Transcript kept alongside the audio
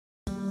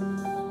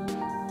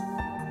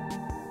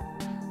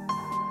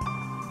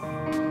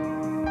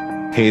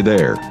Hey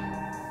there.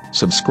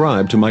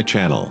 Subscribe to my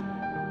channel.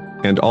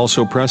 And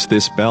also press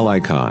this bell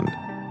icon,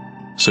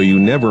 so you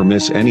never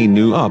miss any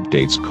new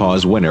updates,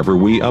 cause whenever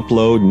we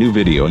upload new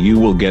video you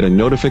will get a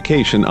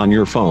notification on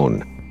your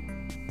phone.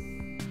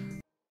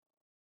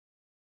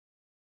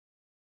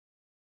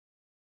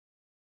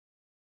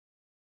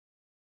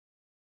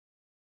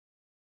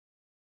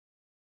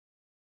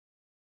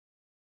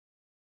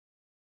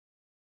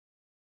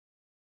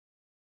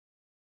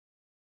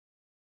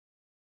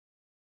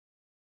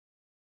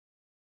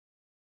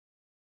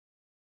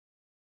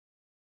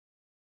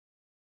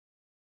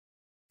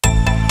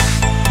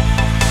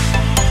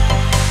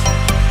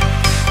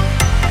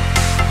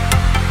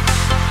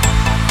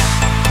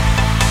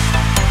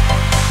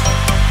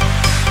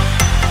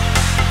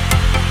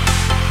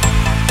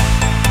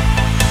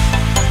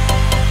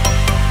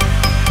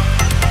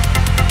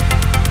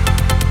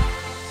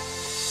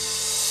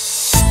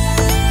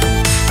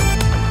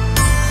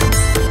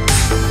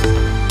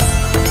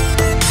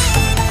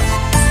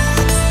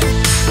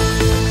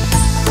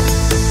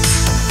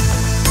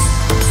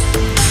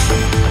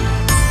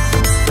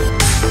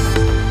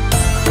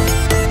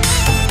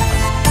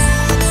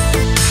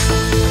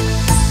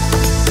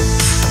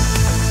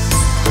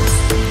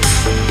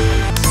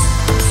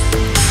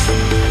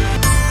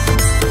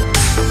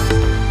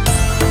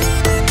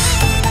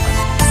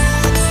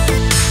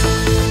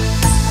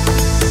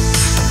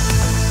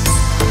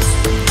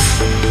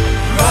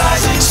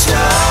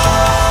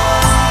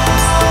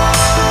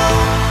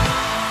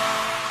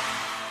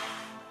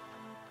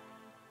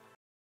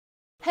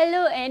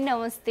 Hello and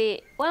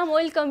namaste. Warm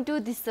welcome to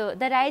this show,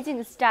 The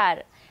Rising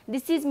Star.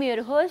 This is me,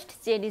 your host,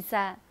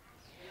 Jenisha.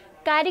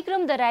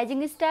 कार्यक्रम the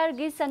rising star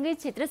गीत सङ्गीत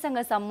क्षेत्रसँग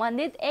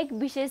सम्बन्धित एक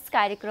विशेष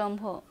कार्यक्रम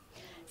हो।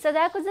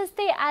 सदाको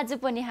जस्तै आज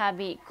पनि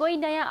हामी कोही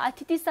नयाँ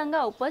अतिथिसँग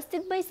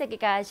उपस्थित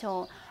भइसकेका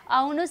छौँ।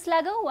 आउनुहोस्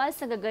लागौँ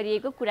उहाँसँग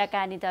गरिएको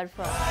कुराकानीतर्फ।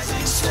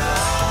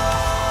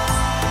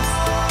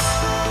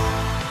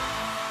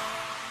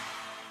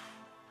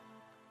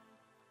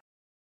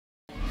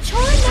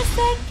 छोड्न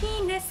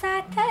सकिन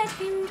साथ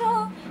तिम्रो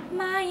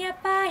माया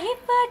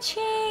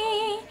पाएपछि,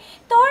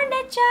 तोड्न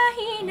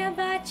चाहिन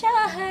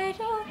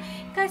बाचाहरू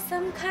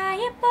कसम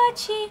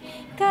खाएपछि,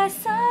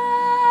 कसम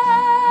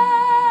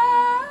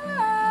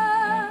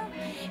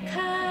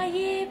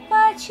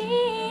खाएपछि,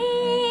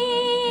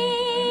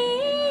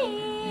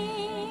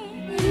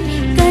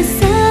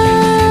 कसम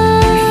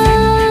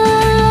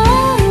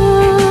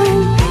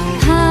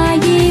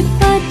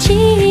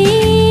खाएपछि,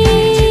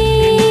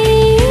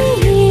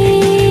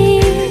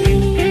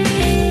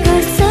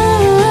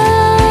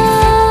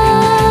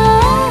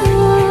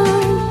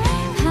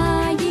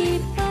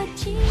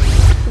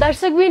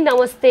 दर्शकबिन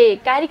नमस्ते।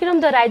 कार्यक्रम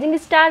द राइजिङ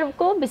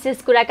स्टारको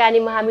विशेष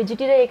कुराकानीमा हामी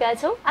जुटिरहेका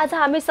छौँ। आज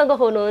हामीसँग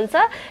हुनुहुन्छ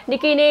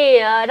निकै नै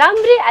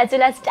राम्रै एज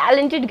वेल एज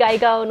ट्यालेन्टेड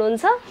गायिका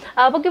हुनुहुन्छ।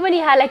 पक्कै पनि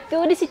यहाँलाई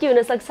क्युरियोसिटी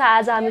हुनसक्छ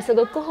आज हामीसँग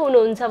को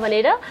हुनुहुन्छ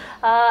भनेर।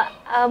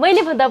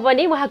 मैले भन्दा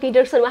पनि उहाँको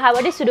इन्ट्रोडक्सन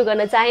उहाँबाटै सुरु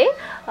गर्न चाहेँ।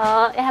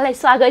 यहाँलाई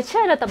स्वागत छ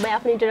र तपाईँ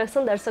आफ्नो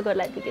इन्ट्रोडक्सन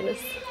दर्शकहरूलाई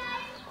दिनुहोस्।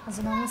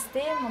 हजुर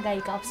नमस्ते, म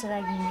गायिका अप्सरा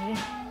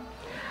घिमिरे।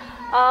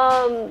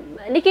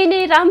 निकै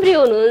नै राम्री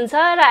हुनुहुन्छ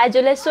र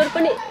आजलाई स्वर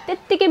पनि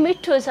त्यत्तिकै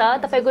मिठो छ।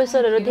 तपाईँको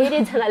स्वरहरू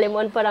धेरैजनाले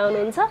मन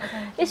पराउनुहुन्छ।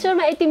 यो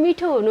स्वरमा यति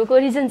मिठो हुनुको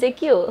रिजन चाहिँ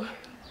के हो?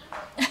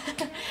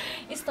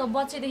 यस्तो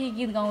बच्चैदेखि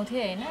गीत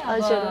गाउँथेँ होइन।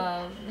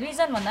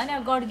 रिजन भन्दा नि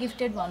गड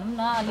गिफ्टेड भनौँ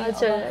न, अलि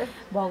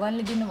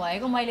भगवान्ले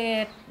दिनुभएको।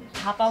 मैले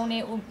थाहा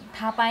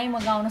पाएँ म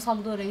गाउन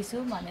सक्दो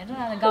रहेछु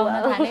भनेर गाउन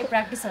थालेँ,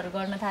 प्र्याक्टिसहरू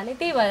गर्न थालेँ।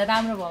 त्यही भएर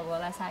राम्रो भएको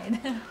होला सायद।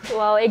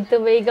 वाउ,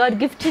 एकदमै गड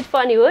गिफ्टेड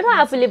पनि हो र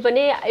आफूले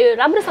पनि यो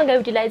राम्रोसँग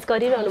युटिलाइज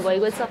गरिरहनु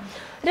भएको छ।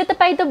 र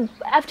तपाईँ त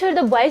after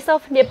the voice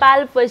of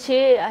Nepal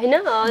पछि होइन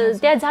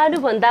त्यहाँ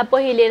जानुभन्दा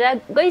पहिले र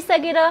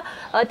गइसकेर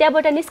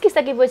त्यहाँबाट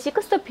निस्किसकेपछि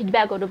कस्तो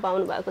फिडब्याकहरू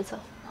पाउनु भएको छ?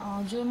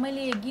 हजुर,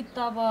 मैले गीत त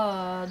अब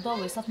द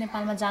भोइस अफ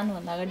नेपालमा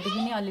जानुभन्दा अगाडिदेखि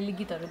नै अलिअलि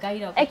गीतहरू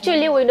गाइरहेको।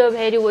 Actually way no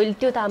very well,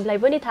 त्यो त हामीलाई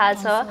पनि थाहा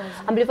छ।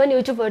 हामीले पनि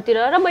युट्युबहरूतिर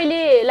र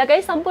मैले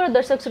लगाएँ सम्पूर्ण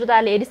दर्शक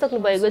श्रोताले हेरिसक्नु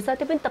भएको छ।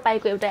 त्यो पनि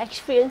तपाईँको एउटा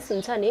एक्सपिरियन्स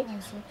हुन्छ नि।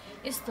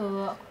 यस्तो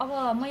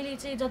अब मैले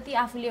चाहिँ जति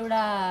आफूले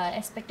एउटा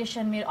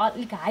एक्सपेक्टेसन मेरो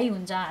अलिक हाई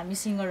हुन्छ हामी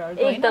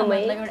सिङ्गरहरूको, एकदमै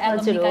एउटा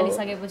एल्बम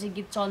निकालिसकेपछि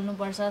गीत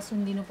चल्नुपर्छ,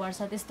 सुनिदिनुपर्छ,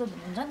 त्यस्तो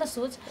हुन्छ नि त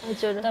सोच।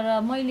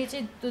 तर मैले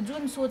चाहिँ त्यो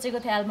जुन सोचेको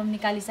थिएँ एल्बम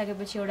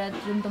निकालिसकेपछि एउटा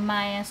जुन त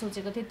माया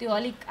सोचेको थिएँ त्यो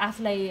अलिक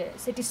आफूलाई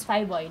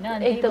सेटिस्फाई भएन।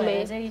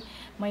 एकदमै चाहिँ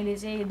मैले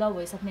चाहिँ द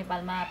भोइस अफ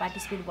नेपालमा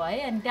पार्टिसिपेट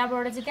भएँ। अनि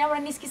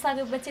त्यहाँबाट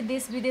निस्किसकेपछि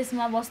देश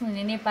विदेशमा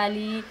बस्नुहुने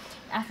नेपाली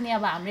आफ्नै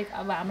अब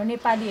हाम्रो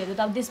नेपालीहरू त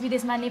अब देश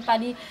विदेशमा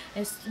नेपाली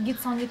गीत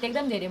सङ्गीत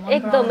एकदम धेरै मन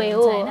एकदमै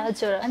हो।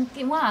 हजुर,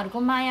 अनि उहाँहरूको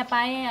माया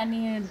पाएँ अनि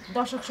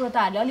दर्शक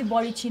श्रोताहरूले अलिक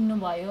बढी चिन्नु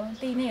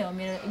भयो। त्यही नै हो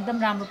मेरो एकदम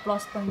राम्रो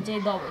प्लस पोइन्ट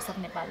चाहिँ द भोइस अफ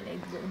नेपालले।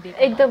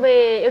 एकदमै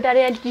एउटा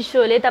रियालिटी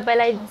शोले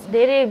तपाईँलाई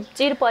धेरै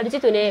चिर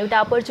परिचित हुने एउटा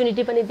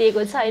अपर्च्युनिटी पनि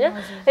दिएको छ होइन।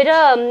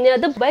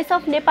 र द भोइस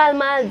अफ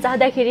नेपालमा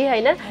जाँदाखेरि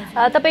होइन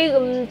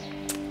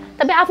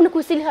तपाईँ आफ्नो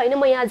खुसीले होइन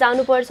म यहाँ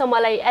जानुपर्छ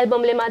मलाई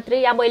एल्बमले मात्रै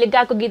या मैले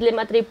गाएको गीतले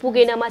मात्रै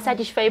पुगेन म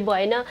सेटिस्फाई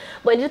भएन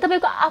भनेर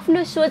तपाईँको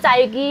आफ्नो सोच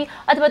आयो कि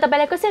अथवा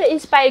तपाईँलाई कसरी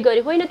इन्सपायर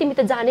गर्यो होइन तिमी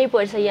त जानै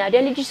पर्छ यहाँ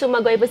रियालिटी सोमा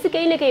गएपछि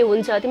केही न केही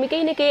हुन्छ तिमी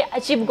केही न केही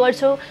अचिभ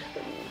गर्छौ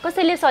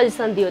कसैले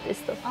सजेसन दियो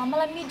त्यस्तो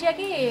मलाई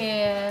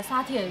मिडियाकै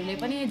साथीहरूले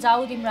पनि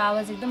जाऊ तिम्रो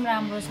आवाज एकदम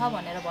राम्रो छ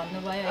भनेर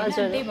भन्नुभयो होइन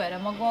त्यही भएर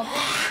म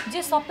गएको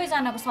जे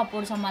सबैजनाको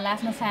सपोर्ट छ मलाई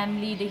आफ्नो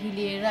फ्यामिलीदेखि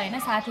लिएर होइन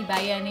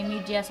साथीभाइ अनि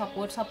मिडिया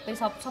सपोर्ट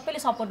सबैले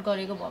सपोर्ट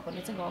गरेको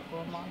भएकोले चाहिँ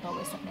गएको म द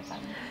भोइस अफ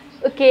नेपालमा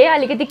ओके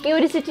अलिकति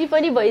क्युरियोसिटी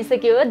पनि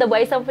भइसक्यो द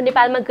भोइस अफ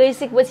नेपालमा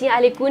गइसकेपछि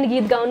यहाँले कुन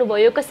गीत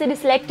गाउनुभयो कसरी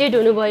सिलेक्टेड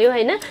हुनुभयो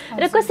होइन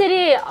र कसरी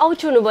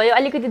आउट हुनुभयो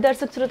अलिकति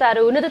दर्शक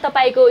श्रोताहरू हुन त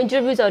तपाईँको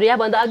इन्टरभ्युजहरू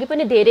यहाँभन्दा अघि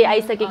पनि धेरै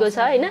आइसकेको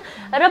छ होइन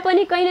र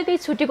पनि कहीँ न कहीँ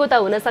छुटेको त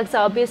हुनसक्छ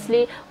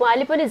अभियसली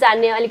उहाँले पनि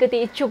जान्ने अलिकति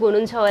इच्छुक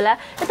हुनुहुन्छ होला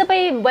र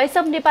तपाईँ भोइस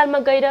अफ नेपालमा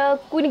गएर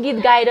कुन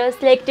गीत गाएर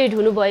सिलेक्टेड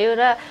हुनुभयो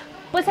र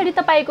पछाडि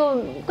तपाईँको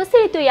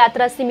कसरी त्यो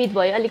यात्रा सीमित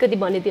भयो अलिकति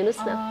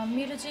भनिदिनुहोस् न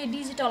मेरो चाहिँ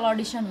डिजिटल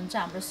अडिसन हुन्छ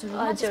हाम्रो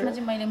सुरुमा त्यसमा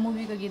चाहिँ मैले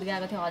मुभीको गीत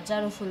गाएको थिएँ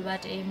हजारौँ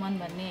फुलबाट ए मन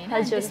भन्ने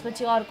होइन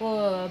त्यसपछि अर्को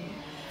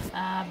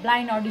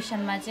ब्लाइन्ड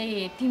अडिसनमा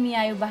चाहिँ तिमी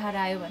आयो बाहिर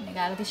आयो भन्ने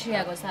गाएको थिएँ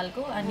श्रेया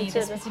घोषालको अनि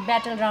त्यसपछि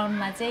ब्याटल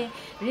राउन्डमा चाहिँ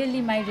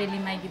रेली माई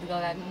गीत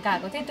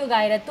गाएको थिएँ त्यो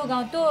गाएर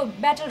त्यो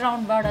ब्याटल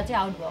राउन्डबाट चाहिँ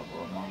आउट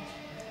भएको म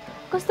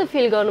कस्तो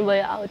फिल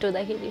गर्नुभयो आउट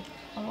हुँदाखेरि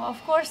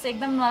अफकोर्स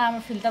एकदम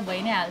नराम्रो फिल त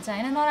भइ नै हाल्छ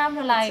होइन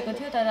नराम्रो लागेको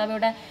थियो तर अब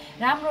एउटा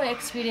राम्रो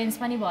एक्सपिरियन्स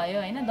पनि भयो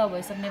होइन द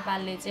भोइस अफ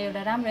नेपालले चाहिँ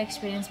एउटा राम्रो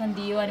एक्सपिरियन्स पनि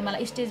दियो अनि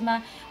मलाई स्टेजमा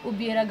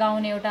उभिएर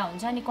गाउने एउटा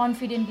हुन्छ अनि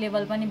कन्फिडेन्ट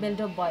लेभल पनि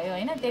बिल्डअप भयो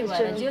होइन त्यही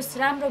भएर जस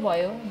राम्रो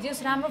भयो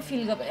जस राम्रो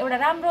फिल एउटा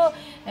राम्रो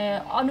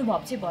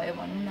अनुभव चाहिँ भयो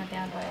भनौँ न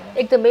त्यहाँ गएर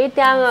एकदमै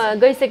त्यहाँ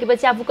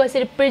गइसकेपछि आफू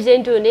कसरी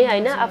प्रेजेन्ट हुने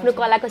होइन आफ्नो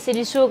कला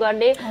कसरी सो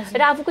गर्ने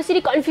र आफू कसरी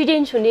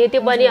कन्फिडेन्ट हुने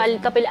त्यो पनि अलि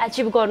तपाईँले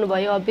एचिभ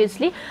गर्नुभयो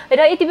अभियसली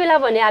र यति बेला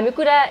भने हामी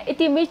कुरा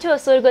यति मिठो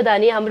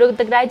स्वर्गधनी हाम्रो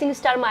द राइजिङ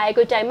स्टारमा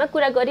आएको टाइममा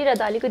कुरा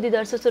गरिरहँदा अलिकति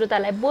दर्शक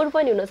श्रोतालाई बोर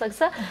पनि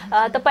हुनसक्छ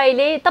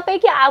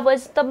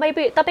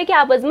तपाईँकै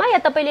आवाजमा या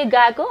तपाईँले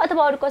गाएको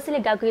अथवा अरू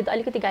कसैले गाएको गीत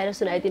अलिकति गाएर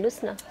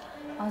सुनाइदिनुहोस् न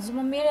हजुर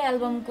म मेरो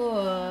एल्बमको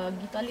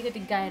गीत अलिकति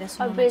गाएर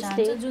सुनाउन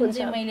चाहन्छु जुन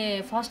चाहिँ मैले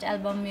फर्स्ट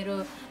एल्बम मेरो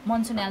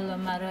मनसुन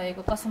एल्बममा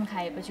रहेको कसम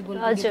खाएपछि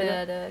बोल्नु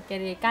के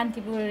अरे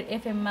कान्तिपुर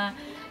एफएममा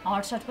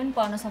हटसट पनि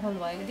पर्न सफल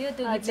भएको थियो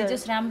त्यो गीत चाहिँ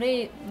जस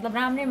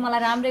राम्रै मलाई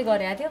राम्रै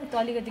गरेको थियो त्यो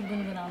अलिकति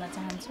गुनगुनाउन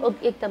चाहन्छु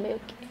एकदमै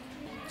ओके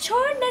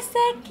छोड्न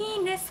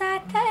सकिन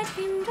साथ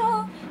तिम्रो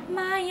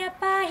माया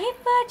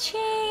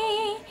पाएपछि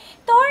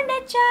तोड्न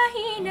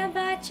चाहिन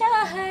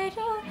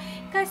बाचाहरू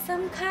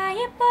कसम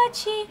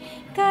खाएपछि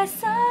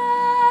कसम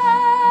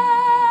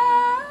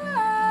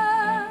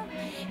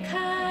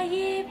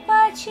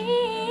खाएपछि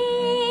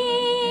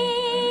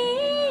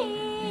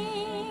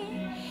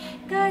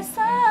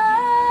कसम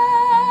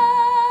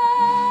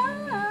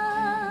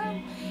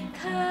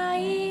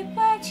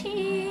खाएपछि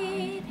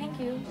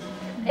थ्याङ्क यू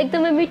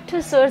एकदमै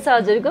मिठो स्वर छ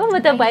हजुरको म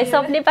त भोइस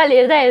अफ नेपाल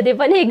हेर्दै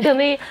पनि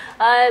एकदमै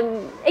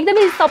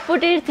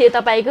सपोर्टेड थिएँ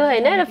तपाईँको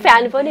होइन र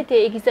फ्यान पनि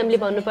थिएँ एक किसिमले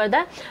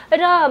भन्नुपर्दा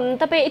र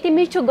तपाईँ यति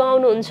मिठो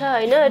गाउनुहुन्छ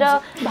होइन र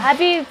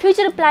भावी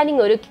फ्युचर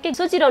प्लानिङहरू के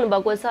सोचिरहनु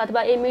भएको छ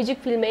अथवा म्युजिक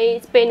फिल्ममै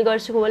स्पेन्ड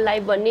गर्छु होल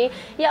लाइफ भन्ने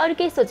या अरू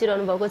केही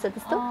सोचिरहनु भएको छ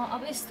त्यस्तो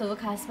अब यस्तो हो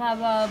खासमा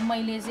अब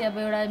मैले चाहिँ अब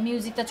एउटा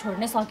म्युजिक त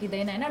छोड्नै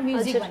सकिँदैन होइन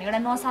म्युजिक भनेको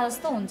एउटा नसा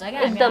जस्तो हुन्छ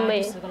क्या हामी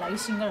आर्टिस्टहरूको लागि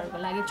सिङ्गरहरूको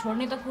लागि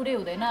छोड्ने त कुरै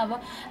हुँदैन अब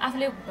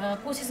आफूले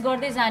कोसिस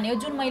गर्दै जाने हो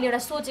जुन मैले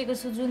एउटा सोचेको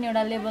छु जुन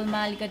एउटा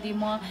लेभलमा अलिकति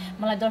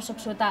मलाई दर्शक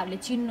श्रोताहरूले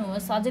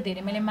चिन्नुहोस् अझै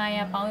धेरै मैले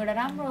माया पाऊँ एउटा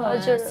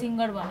राम्रो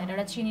सिङ्गर भनेर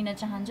एउटा चिनिन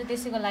चाहन्छु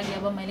त्यसैको लागि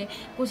अब मैले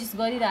कोसिस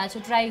गरिरहेको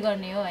छु ट्राई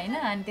गर्ने हो होइन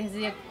अनि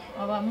त्यसपछि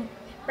अब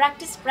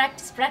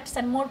प्र्याक्टिस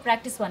एन्ड मोर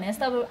प्र्याक्टिस भने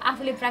जस्तो अब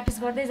आफूले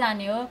प्र्याक्टिस गर्दै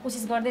जाने हो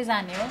कोसिस गर्दै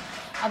जाने हो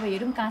अब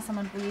हेरौँ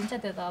कहाँसम्म पुगिन्छ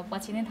त्यो त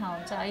पछि नै थाहा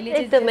हुन्छ अहिले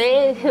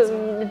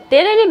एकदमै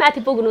धेरै नै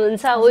माथि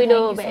पुग्नुहुन्छ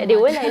होइन भेरी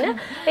वेल होइन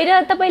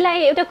र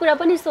तपाईँलाई एउटा कुरा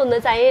पनि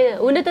सोध्न चाहेँ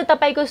हुन त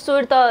तपाईँको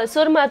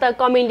स्वरमा त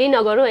कमेन्टै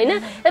नगरौँ होइन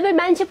तपाईँ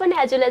मान्छे पनि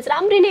एजलाई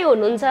राम्रै नै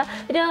हुनुहुन्छ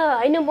र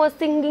होइन म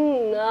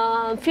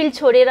सिङ्गिङ फिल्ड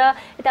छोडेर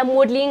यता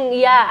मोडलिङ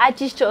या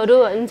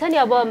आर्टिस्टहरू हुन्छ नि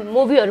अब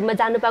मुभीहरूमा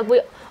जानु पाएको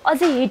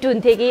अझै हिट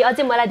हुन्थ्यो कि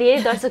अझै मलाई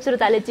धेरै दर्शक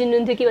श्रोताले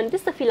चिन्नुहुन्थ्यो कि भने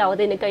त्यस्तो फिल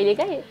आउँदैन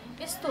कहिलेकाहीँ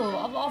यस्तो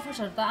अब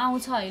अफर्सहरू त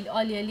आउँछ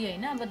अलिअलि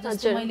होइन अब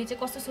जस्तो मैले चाहिँ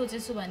कस्तो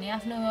सोचेछु भने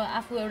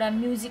आफू एउटा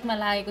म्युजिकमा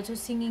लागेको छु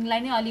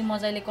सिङ्गिङलाई नै अलि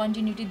मजाले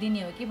कन्टिन्युटी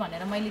दिने हो कि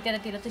भनेर मैले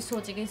त्यतातिर चाहिँ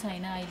सोचेकै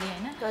छैन अहिले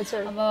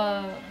होइन अब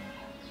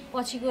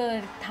पछिको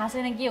थाहा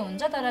छैन के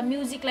हुन्छ तर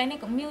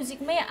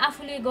म्युजिकमै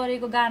आफूले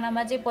गरेको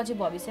गानामा चाहिँ पछि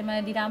भविष्यमा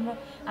यदि राम्रो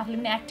आफूले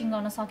पनि एक्टिङ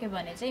गर्न सक्यो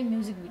भने चाहिँ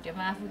म्युजिक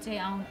भिडियोमा आफू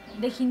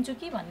चाहिँ देखिन्छु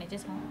कि भन्ने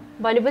चाहिँ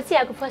छ भनेपछि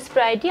यहाँको फर्स्ट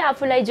प्रायोरिटी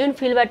आफूलाई जुन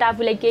फिल्डबाट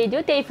आफूलाई केही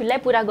दियो त्यही फिल्डलाई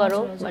पुरा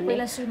गरौँ भन्ने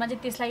पहिला सुरुमा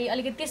चाहिँ त्यसलाई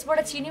अलिकति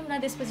त्यसबाट चिन्यौँ न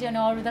त्यसपछि अनि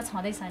अरू त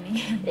छँदैछ नि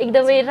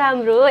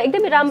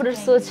एकदमै राम्रो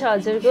सोच छ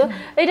हजुरको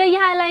र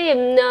यहाँलाई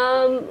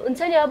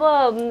हुन्छ नि अब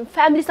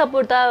फ्यामिली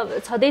सपोर्ट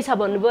त छँदैछ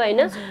भन्नुभयो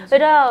होइन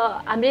र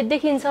हामीले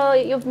देखिन्छ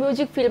यो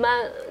म्युजिक फिल्ड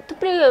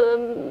थुप्रै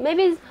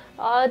मेबी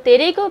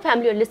धेरैको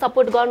फ्यामिलीहरूले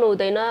सपोर्ट गर्नु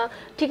हुँदैन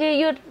ठिकै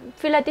यो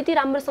फिल्डलाई त्यति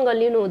राम्रोसँग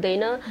लिनु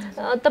हुँदैन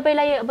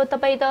तपाईँलाई अब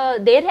तपाईँ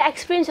त धेरै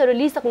एक्सपिरियन्सहरू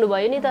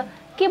लिइसक्नुभयो नि त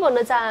के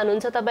भन्न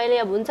चाहनुहुन्छ तपाईँले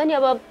अब हुन्छ नि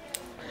अब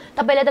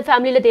तपाईलाई त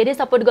फ्यामिलीले धेरै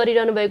सपोर्ट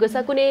गरिरहनु भएको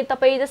छ कुनै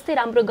तपाईँ जस्तै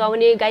राम्रो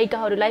गाउने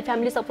गायिकाहरूलाई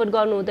फ्यामिली सपोर्ट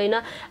गर्नु हुँदैन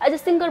एज अ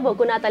सिङ्गर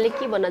भएको नाताले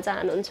के भन्न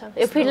चाहनुहुन्छ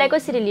यो फिल्डलाई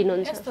कसरी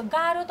लिनुहुन्छ यस्तो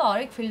गाह्रो त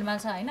हरेक फिल्डमा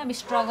छ हैन अब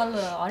स्ट्रगल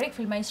हरेक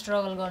फिल्डमा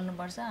स्ट्रगल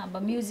गर्नुपर्छ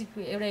अब म्युजिक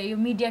एउटा यो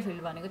मिडिया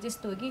फिल्ड भनेको चाहिँ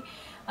यस्तो हो कि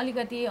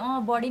अलिकति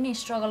बढी नै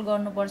स्ट्रगल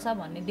गर्नुपर्छ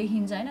भन्ने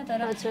देखिन्छ हैन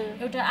तर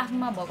एउटा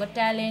आफूमा भएको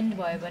ट्यालेन्ट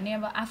भयो भने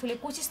अब आफूले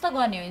कोसिस त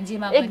गर्ने हो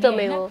जेमा पनि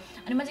एकदमै हो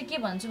अनि म चाहिँ के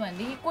भन्छु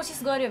भनेदेखि कोसिस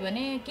गर्यो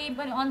भने केही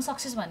पनि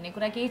अनसक्सेस भन्ने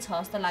कुरा केही छ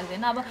जस्तो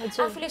लाग्दैन अब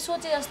आफूले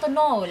सोचे जस्तो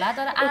नहोला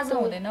तर आज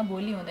हुँदैन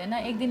भोलि हुँदैन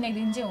एक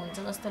दिन चाहिँ हुन्छ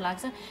जस्तो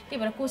लाग्छ त्यही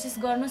भएर कोसिस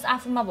गर्नुस्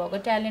आफूमा भएको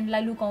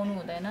ट्यालेन्टलाई लुकाउनु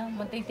हुँदैन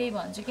म त्यही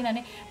भन्छु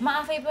किनभने म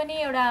आफै पनि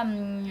एउटा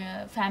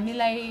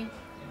फ्यामिलीलाई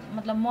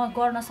मतलब म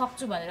गर्न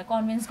सक्छु भनेर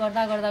कन्भिन्स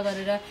गर्दा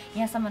गरेर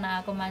यहाँसम्म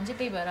आएको मान्छे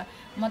त्यही भएर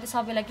म चाहिँ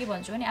सबैलाई के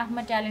भन्छु भने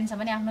आफ्नो ट्यालेन्ट छ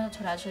भने आफ्नो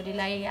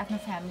छोराछोरीलाई आफ्नो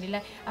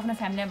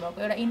फ्यामिलीमा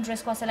भएको एउटा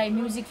इन्ट्रेस्ट कसैलाई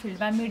म्युजिक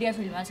फिल्डमा मिडिया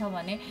फिल्डमा छ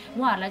भने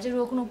उहाँहरूलाई चाहिँ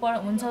रोक्नु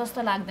हुन्छ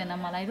जस्तो लाग्दैन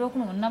मलाई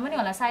रोक्नुहुन्न पनि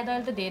होला सायद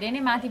अहिले त धेरै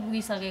नै माथि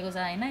पुगिसकेको छ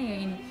हैन यो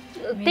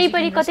त्यही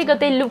पनि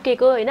कतै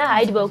लुकेको हैन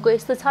हाइड भएको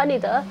यस्तो छ नि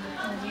त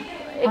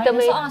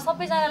एकदमै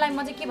सबैजनालाई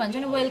म चाहिँ के भन्छु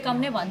नि वेलकम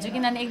नै भन्छु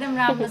किनभने एकदम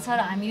राम्रो छ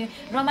र हामी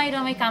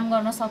रमाई काम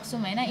गर्न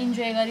सक्छौँ हैन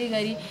इन्जोय गरी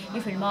यो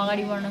फिल्डमा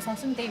अगाडि बढ्न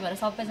सक्छौँ त्यही भएर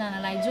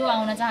सबैजनालाई जो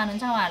आउन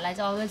चाहनुहुन्छ उहाँहरूलाई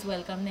चाहिँ अलवेज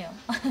वेलकम नै हो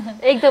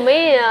एकदमै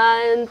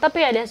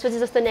तपाईहरुले सोचे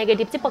जस्तो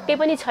नेगेटिभ चाहिँ पक्कै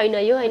पनि छैन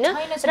यो हैन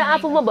र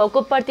आफूमा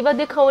भएको प्रतिभा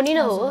देखाउने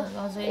नै हो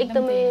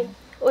एकदमै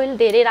ओइल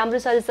धेरै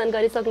राम्रो सजेसन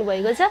गरिसक्नु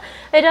भएको छ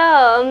र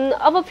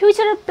अब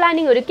फ्युचर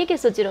प्लानिङहरु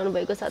के सोचिरहनु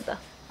भएको छ त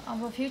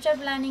अब फ्युचर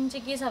प्लानिङ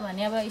चाहिँ के छ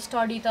भने अब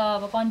स्टडी त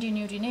अब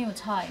कन्टिन्युटी नै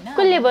छ हैन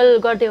कुन लेभल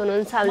गर्दै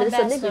हुनुहुन्छ हामीले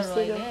सधैँ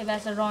बिर्सियो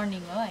ब्याचलर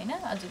रनिङ हो हैन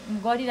अझ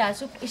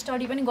गरिरहेछु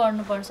स्टडी पनि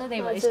गर्नुपर्छ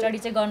त्यही भएर स्टडी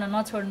चाहिँ गर्न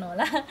नछोड्नु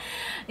होला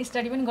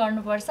स्टडी पनि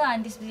गर्नुपर्छ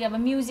अनि त्यसपछि अब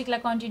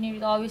म्युजिकलाई कन्टिन्युटी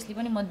त अभियसली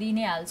पनि म दिइ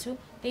नै हाल्छु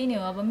त्यही नै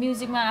हो अब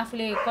म्युजिकमा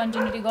आफूले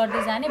कन्टिन्युटी गर्दै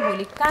जाने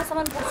भोलि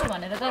कहाँसम्म पुग्छु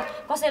भनेर त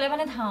कसैलाई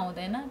पनि थाहा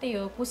हुँदैन त्यही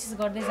हो कोसिस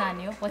गर्दै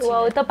जाने हो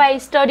पछि तपाईँ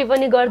स्टडी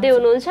पनि गर्दै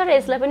हुनुहुन्छ र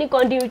यसलाई पनि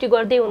कन्टिन्युटी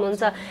गर्दै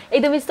हुनुहुन्छ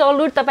एकदमै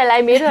सल्युट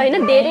तपाईलाई मेरो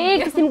हैन धेरै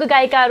किसिमको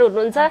गायिकाहरू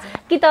हुनुहुन्छ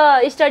कि त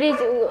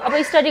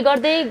स्टडी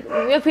गर्दै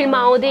यो फिल्ममा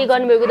आउँदै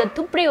गर्नुभएको त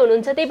थुप्रै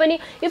हुनुहुन्छ त्यही पनि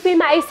यो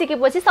फिल्ममा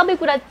आइसकेपछि सबै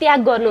कुरा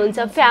त्याग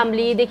गर्नुहुन्छ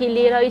फ्यामिलीदेखि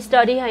लिएर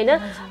स्टडी हैन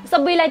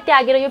सबैलाई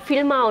त्यागेर यो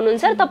फिल्ममा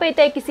आउनुहुन्छ र तपाईँ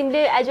त्यही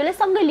किसिमले एजुअली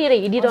सँगै लिएर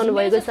हिँडिरहनु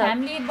भएको छ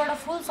फ्यामिलीबाट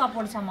फुल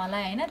सपोर्ट छ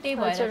मलाई हैन त्यही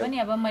भएर पनि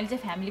अब मैले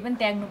चाहिँ फ्यामिली पनि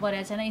त्याग्नु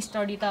परेको छैन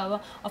स्टडी त अब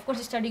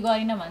अफकोर्स स्टडी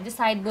गरिन भने चाहिँ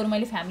सायद बरु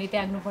मैले फ्यामिली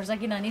त्याग्नुपर्छ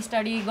किनभने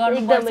स्टडी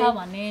गर्नुपर्छ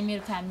भन्ने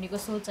मेरो फ्यामिलीको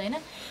सोच हैन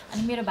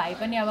अनि मेरो भाइ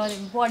पनि अब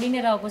पढि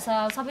नै रहेको छ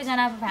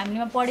सबैजना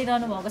फ्यामिलीमा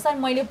पढिरहनु भएको छ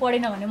मैले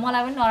पढिन भने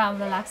मलाई पनि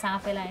नराम्रो लाग्छ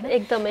आफैलाई हैन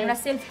एकदमै एउटा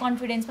सेल्फ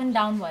कन्फिडेन्स पनि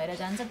डाउन भएर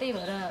जान्छ त्यही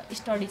भएर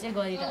स्टडी चाहिँ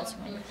गरिरहेको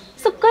छु मैले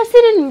सो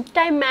कसरी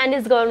टाइम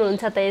म्यानेज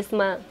गर्नुहुन्छ त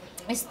यसमा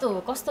यस्तो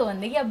कस्तो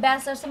भनेदेखि अब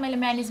ब्याचलर चाहिँ मैले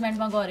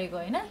म्यानेजमेन्टमा गरेको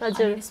हैन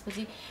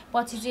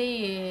त्यसपछि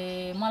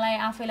चाहिँ मलाई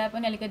आफैलाई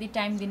पनि अलिकति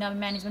टाइम दिन अब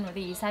म्यानेजमेन्ट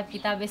भन्दा हिसाब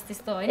किताब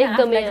यस्तो हैन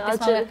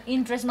आफैलाई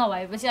इन्ट्रेस्ट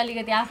नभएपछि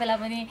अलिकति आफैलाई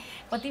पनि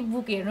कति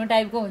बुक हेर्नु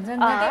टाइपको हुन्छ नि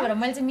त्यही भएर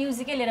मैले चाहिँ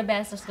म्युजिकै लिएर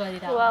ब्याचलर्स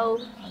गरिरहेको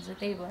हजुर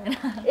त्यही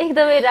भएर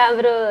एकदमै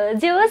राम्रो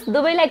जे होस्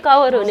दुवैलाई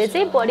कभर हुने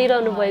चाहिँ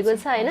पढिरहनु भएको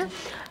छ हैन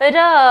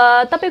र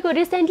तपाईको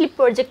रिसेन्टली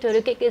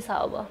प्रोजेक्टहरु के छ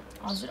अब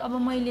हजुर अब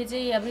मैले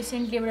चाहिँ अब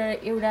रिसेन्टली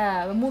एउटा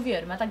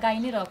मुभीहरुमा त गाइ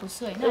नै रहेको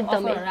छु हैन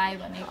अफरहरु आयो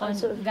भने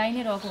गाइ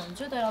नै रहेको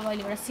हुन्छु तर अब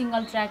अहिले एउटा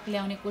सिंगल ट्र्याक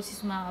ल्याउने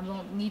कोसिसमा अब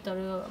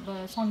गीतहरु अब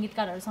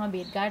संगीतकारहरुसँग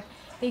भेटघाट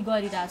त्यही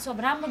गरिरहेको छु अब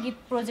राम्रो गीत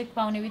प्रोजेक्ट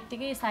पाउने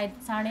बित्तिकै सायद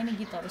चाँडै नै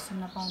गीतहरु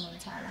सुन्न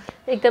पाउनुहुन्छ होला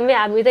एकदमै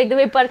हामी त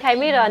एकदमै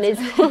पर्खाइमै रहने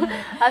छौं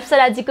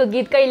अप्सराजीको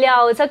गीत कहिले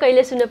आउँछ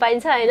कहिले सुन्न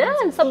पाइन्छ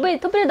हैन सबै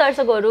थुप्रै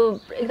दर्शकहरु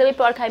एकदमै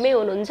पर्खाइमै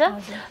हुनुहुन्छ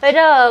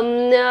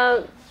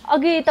र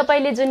अघि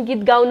तपाईले जुन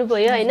गीत गाउनु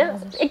भयो हैन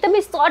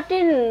एकदमै सर्ट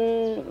एन्ड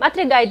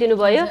मात्रै गाइदिनु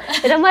भयो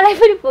र मलाई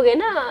पनि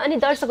पुगेन अनि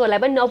दर्शकहरुलाई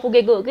पनि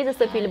नपुगेको हो कि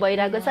जस्तो फिल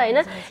भइरहेको छ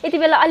हैन यति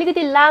बेला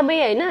अलिकति लामै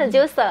हैन जे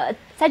होस्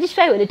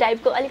सेटिस्फाई हुने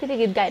टाइपको अलिकति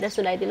गीत गाएर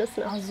सुनाइदिनुस्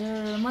न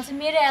हजुर म चाहिँ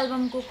मेरो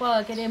एल्बमको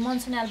के रे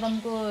मनसुन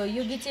एल्बमको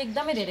यो गीत चाहिँ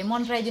एकदमै धेरै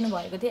मन पराइदिनु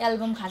भएको थियो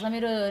एल्बम खासमा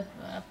मेरो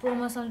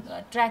प्रमोसन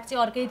ट्र्याक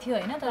चाहिँ अर्कै थियो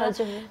हैन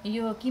तर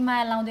यो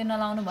किमाया लाउँदै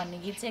नलाउनु भन्ने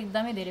गीत चाहिँ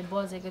एकदमै धेरै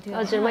बजेको थियो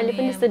हजुर मैले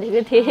पनि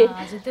सुनेको थिएँ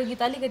हजुर त्यो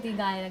गीत अलिकति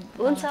गाएर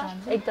हुन्छ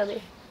एकदमै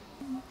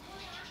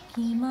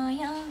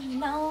किमाया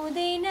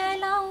लाउँदै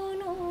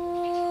नलाउनु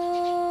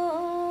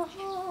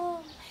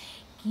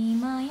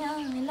किमाया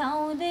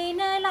लाउँदै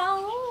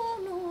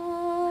नलाउनु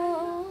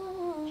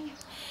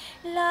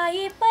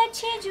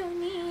लाएपछि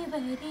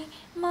जुनीभरि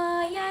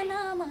माया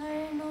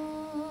नमर्नु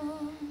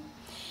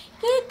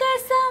के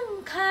कसम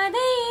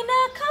खाँदैन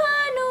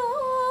खानु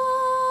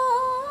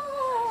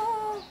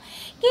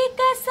के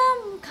कसम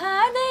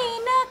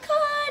खाँदैन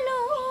खानु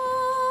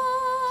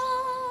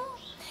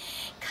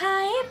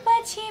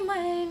खाएपछि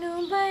मर्नु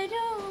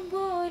बरु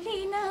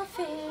बोली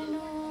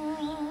नफेर्नु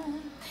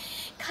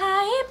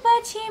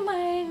खाएपछि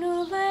मर्नु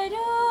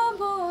बरु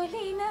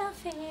बोली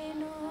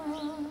नफेर्नु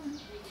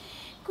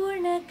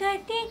कुर्न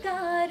कति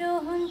गाह्रो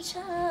हुन्छ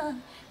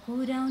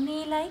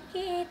कुराउनेलाई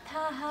के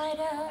थाहा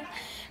र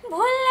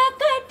भुल्न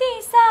कति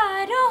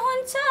साह्रो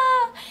हुन्छ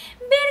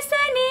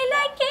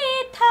बिर्सनेलाई के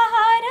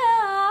थाहा र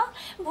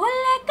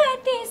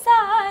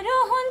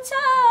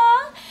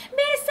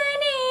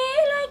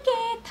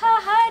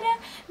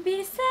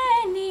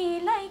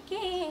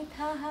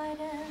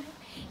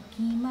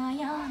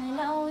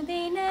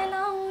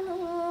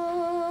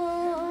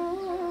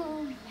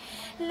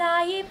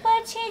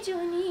पाएपछि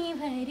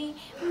जुनीभरि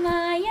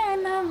माया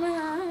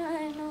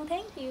नमानु।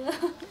 Thank you.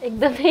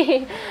 एकदमै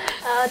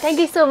थ्याङ्क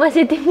यू सो मच।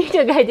 यति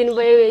मिठो गाइदिनु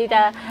भयो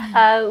यता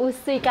ऊ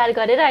स्वीकार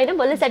गरेर होइन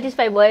बल्ल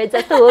सेटिस्फाई भयो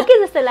जस्तो हो कि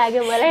जस्तो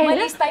लाग्यो मलाई।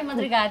 मैले स्पाई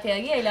मात्रै गाएको थिएँ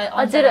कि अहिले।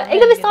 हजुर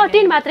एकदमै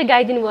सर्टेन मात्रै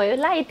गाइदिनु भयो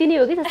ला यति नै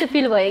हो कि जस्तो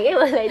फिल भयो कि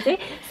मलाई चाहिँ।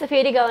 सो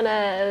फेरि गाउन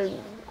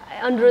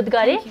अनुरोध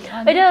गरेँ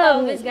र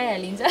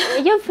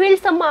यो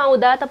फिल्डसम्म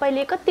आउँदा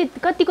तपाईँले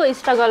कतिको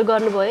स्ट्रगल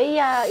गर्नुभयो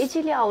या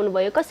इजिली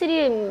आउनुभयो? कसरी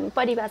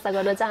परिभाषा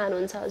गर्न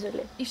चाहनुहुन्छ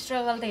हजुरले?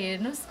 स्ट्रगल त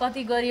हेर्नुहोस्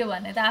कति गरियो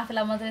भन्ने त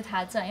आफूलाई मात्रै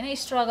थाहा छ होइन।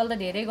 स्ट्रगल त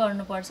धेरै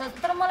गर्नुपर्छ,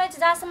 तर मलाई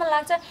चाहिँ जहाँसम्म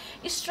लाग्छ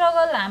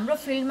स्ट्रगल हाम्रो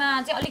फिल्डमा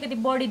चाहिँ अलिकति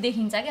बढी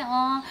देखिन्छ क्या।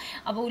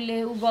 अब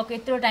उसले ऊ गएको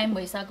यत्रो टाइम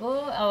भइसक्यो,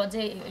 अब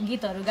चाहिँ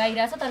गीतहरू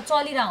गाइरहेछ तर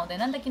चलिरह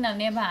हुँदैन नि त,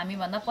 किनभने अब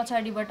हामीभन्दा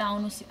पछाडिबाट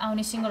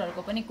आउने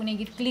सिङ्गरहरूको पनि कुनै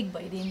गीत क्लिक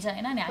भइदिन्छ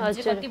होइन। अनि हामी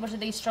चाहिँ कति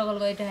वर्षदेखि स्ट्रगल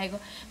गरिरहेको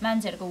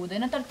मान्छेहरूको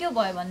हुँदैन। तर त्यो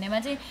भयो भन्नेमा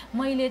चाहिँ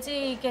मैले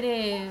चाहिँ के अरे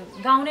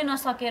गाउनै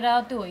नसकेर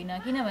त्यो होइन,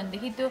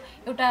 किनभनेदेखि त्यो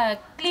एउटा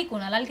क्लिक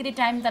हुनलाई अलिकति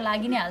टाइम त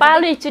लागि नै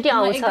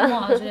हाल्छ।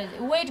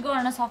 हजुर वेट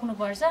गर्न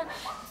सक्नुपर्छ,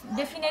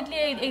 डेफिनेटली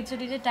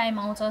एकचोटि चाहिँ टाइम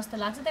आउँछ जस्तो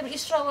लाग्छ। त्यही भएर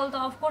स्ट्रगल त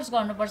अफकोर्स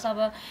गर्नुपर्छ। अब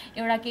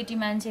एउटा केटी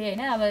मान्छे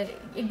होइन अब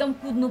एकदम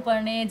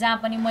कुद्नुपर्ने, जहाँ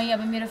पनि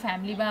अब मेरो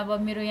फ्यामिलीमा अब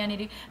मेरो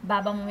यहाँनिर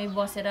बाबा मम्मी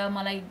बसेर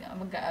मलाई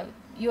अब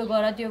यो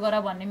गर त्यो गर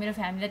भन्ने मेरो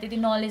फ्यामिलीलाई त्यति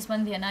नलेज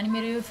पनि थिएन, अनि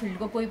मेरो यो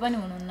फिल्डको कोही पनि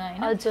हुनुहुन्न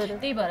होइन।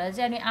 त्यही भएर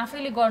चाहिँ अनि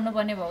आफैले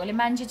गर्नुपर्ने भएकोले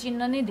मान्छे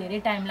चिन्न नै धेरै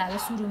टाइम लाग्यो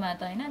सुरुमा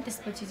त होइन।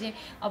 त्यसपछि चाहिँ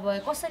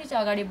अब कसरी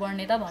चाहिँ अगाडि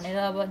बढ्ने त भनेर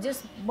अब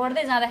जस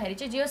बढ्दै जाँदाखेरि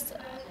चाहिँ जस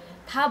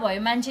थाहा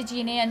भयो मान्छे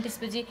चिने, अनि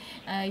त्यसपछि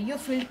यो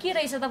फिल्ड के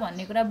रहेछ त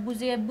भन्ने कुरा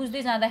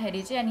बुझ्दै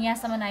जाँदाखेरि चाहिँ अनि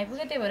यहाँसम्म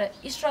आइपुग्यो। त्यही भएर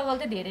स्ट्रगल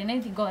त धेरै नै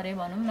गरेँ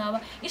भनौँ न।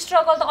 अब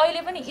स्ट्रगल त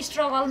अहिले पनि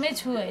स्ट्रगलमै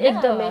छु होइन।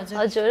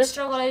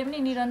 स्ट्रगल अहिले पनि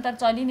निरन्तर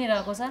चलि नै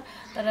रहेको छ,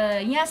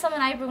 तर यहाँसम्म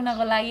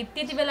आइपुग्नको लागि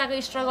त्यति बेलाको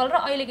स्ट्रगल र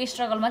अहिलेको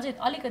स्ट्रगलमा चाहिँ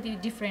अलिकति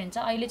डिफ्रेन्ट छ।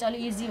 अहिले चाहिँ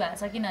अलिक इजी भएको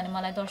छ, किनभने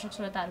मलाई दर्शक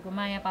श्रोताहरूको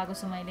माया पाएको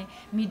छु, मैले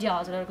मिडिया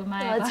हजुरहरूको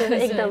माया पाएको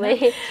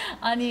छु।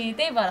 अनि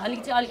त्यही भएर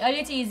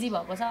अहिले चाहिँ इजी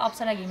भएको छ।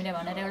 अप्सरा घिमिरे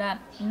भनेर एउटा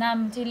नाम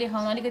चाहिँ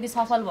लेखाउन अलिकति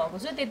सफल भएको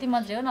छु, त्यति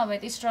मात्रै हो। नभए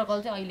त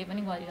स्ट्रगल चाहिँ अहिले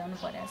पनि गरिरहनु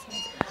परेको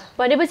छ।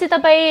 भनेपछि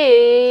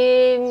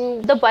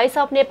तपाईँ द भोइस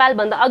अफ नेपाल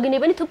भन्दा अघि नै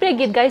पनि थुप्रै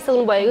गीत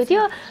गाइसक्नु भएको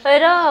थियो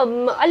र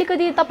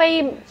अलिकति तपाईँ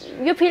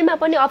यो फिल्ममा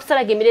पनि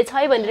अप्सरा घिमिरे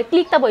छ भनेर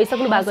क्लिक त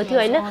भइसक्नु भएको थियो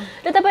होइन।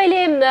 र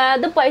तपाईँले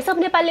द भोइस अफ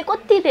नेपालले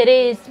कति धेरै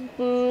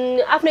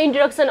आफ्नो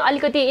इन्ट्रोडक्सन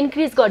अलिकति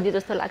इन्क्रिज गरिदियो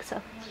जस्तो लाग्छ?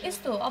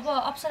 यस्तो अब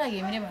अप्सरा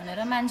घिमिरे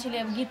भनेर मान्छेले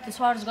अब गीत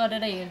सर्च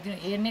गरेर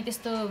हेर्ने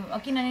त्यस्तो,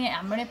 किनभने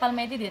हाम्रो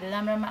नेपालमा यति धेरै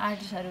राम्रो राम्रो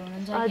आर्टिस्टहरू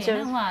हुनुहुन्छ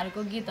होइन,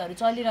 उहाँहरूको गीतहरू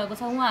चलिरहेको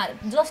छ,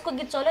 उहाँहरू जसको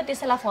गीत चल्यो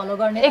त्यसैलाई फलो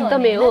गर्ने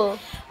एकदमै हो।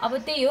 अब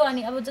त्यही हो।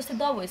 अनि अब जस्तै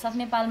द भोइस अफ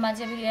नेपालमा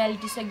चाहिँ अब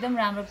रियालिटी चाहिँ एकदम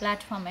राम्रो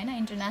प्लेटफर्म होइन,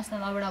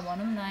 इन्टरनेसनल एउटा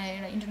भनौँ न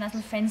एउटा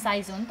इन्टरनेसनल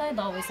फ्रेन्चाइज हो नि त द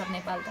भोइस अफ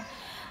नेपाल त।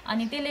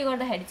 अनि त्यसले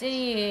गर्दाखेरि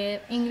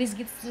चाहिँ इङ्ग्लिस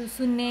गीत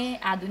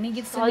सुन्ने, आधुनिक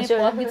गीत सुन्ने,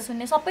 पप गीत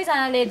सुन्ने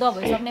सबैजनाले द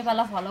भोइस अफ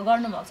नेपाललाई फलो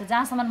गर्नुभएको छ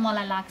जहाँसम्म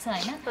मलाई लाग्छ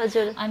होइन।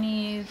 अनि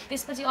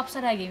त्यसपछि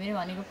अप्सरा घिमिरे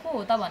भनेको को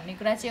हो त भन्ने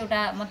कुरा चाहिँ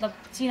एउटा मतलब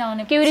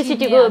चिनाउने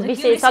क्युरियोसिटीको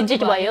विषय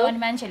सब्जेक्ट भयो।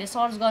 अनि मान्छेहरूले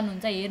सर्च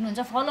गर्नुहुन्छ,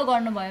 हेर्नुहुन्छ, फलो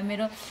गर्नुभयो।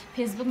 मेरो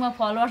फेसबुकमा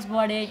फलोवर्स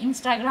बढे,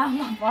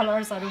 इन्स्टाग्राममा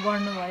फलोवर्सहरू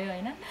बढ्नुभयो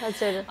होइन।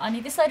 अनि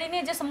त्यसरी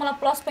नै जस्तो मलाई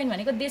प्लस पोइन्ट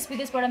भनेको देश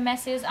विदेशबाट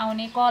मेसेज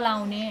आउने, कल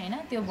आउने होइन,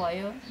 त्यो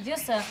भयो।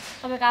 जस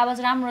तपाईँको आवाज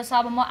राम्रो छ,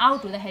 अब म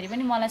आउट हुँदाखेरि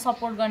पनि मलाई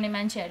सपोर्ट गर्ने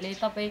मान्छेहरूले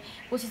तपाईँ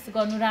कोसिस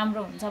गर्नु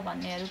राम्रो हुन्छ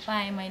भन्नेहरू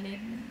पाएँ मैले।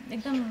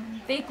 एकदम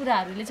त्यही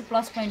कुराहरूले चाहिँ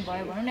प्लस पोइन्ट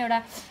भयो भनौँ न, एउटा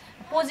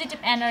पोजिटिभ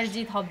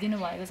एनर्जी थपिदिनु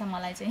भएको छ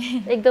मलाई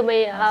चाहिँ। एकदमै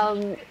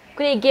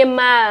कुनै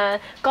गेममा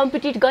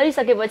कम्पिटिट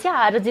गरिसकेपछि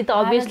हार जित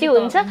अभियसली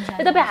हुन्छ।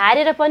 र तपाईँ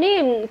हारेर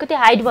पनि कति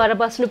हाइट भएर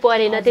बस्नु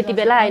परेन त्यति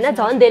बेला होइन,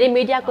 झन् धेरै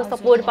मिडियाको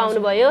सपोर्ट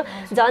पाउनुभयो,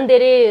 झन्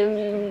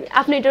धेरै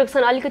आफ्नो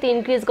इन्ट्रोडक्सन अलिकति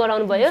इन्क्रिज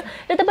गराउनु भयो।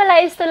 र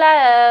तपाईँलाई यस्तो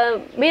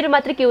मेरो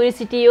मात्रै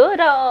क्युरियोसिटी हो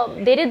र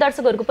धेरै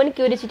दर्शकहरूको पनि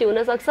क्युरियोसिटी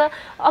हुनसक्छ,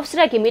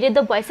 अप्सरा Ghimire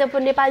the voice of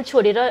Nepal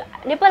छोडेर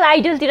नेपाल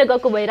आइडलतिर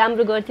गएको भए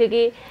राम्रो गर्थ्यो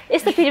कि,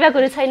 यस्तो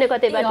फिडब्याकहरू छैन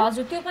कतैबाट?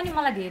 हजुर त्यो पनि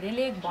मलाई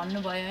धेरैले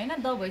भन्नुभयो होइन,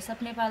 द भोइस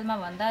अफ नेपालमा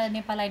भन्दा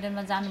नेपाल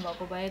आइडलमा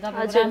जानुभएको भए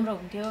तपाईँ राम्रो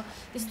हुन्थ्यो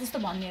त्यस्तो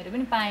भन्नेहरू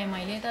पनि पाएँ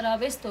मैले। तर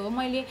अब यस्तो हो,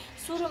 मैले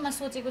सुरुमा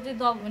सोचेको चाहिँ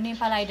द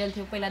नेपाल आइडल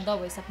थियो पहिला, द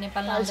भोइस अफ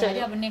नेपाल नजाँदाखेरि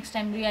अब नेक्स्ट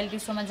टाइम रियालिटी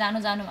सोमा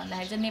जानु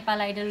भन्दाखेरि चाहिँ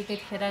नेपाल आइडल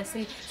त्यतिखेर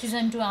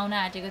सिजन 2 आउन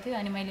आँटेको थियो।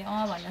 अनि मैले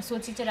भनेर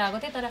सोची चाहिँ रहेको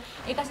थिएँ, तर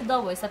एक्कासी द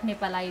भोइस अफ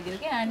नेपाल आइदियो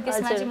क्या। अनि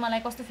त्यसमा चाहिँ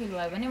मलाई कस्तो फिल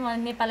भयो भने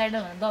म नेपाल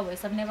आइडल भन्दा द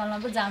भोइस अफ नेपालमा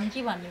पो जाऊँ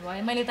कि भन्ने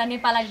भयो। मैले त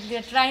नेपाल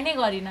आइडलतिर ट्राई नै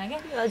गरिनँ क्या।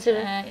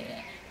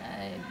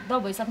 द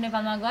भोइस अफ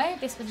नेपालमा गएँ,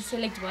 त्यसपछि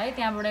सेलेक्ट भएँ,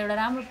 त्यहाँबाट एउटा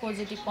राम्रो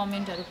पोजिटिभ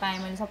कमेन्टहरू पाएँ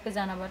मैले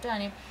सबैजनाबाट।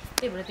 अनि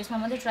त्यही भएर त्यसमा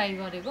मात्रै ट्राई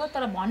गरेको,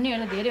 तर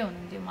भन्नेहरू धेरै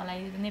हुनुहुन्थ्यो मलाई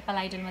नेपाल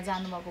आइडलमा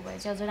जानुभएको भए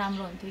चाहिँ अझ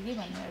राम्रो हुन्थ्यो कि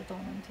भन्नेहरू त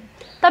हुनुहुन्थ्यो।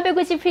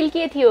 तपाईँको चाहिँ फिल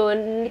के थियो,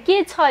 के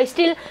छ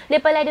स्टिल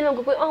नेपाल आइडलमा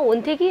गएको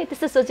हुन्थ्यो कि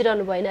त्यस्तो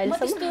सोचिरहनु भएन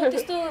अहिलेसम्म?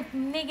 त्यस्तो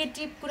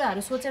नेगेटिभ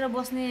कुराहरू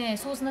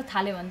सोच्न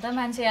थाल्यो भने त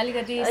मान्छे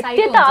अलिकति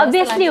त्यो त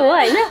अभियसली हो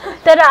होइन,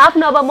 तर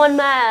आफ्नो अब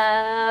मनमा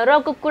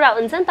रहेको कुरा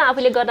हुन्छ नि त,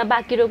 आफूले गर्न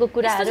बाँकी रहेको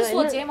कुराहरू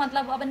सोचे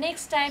मतलब अब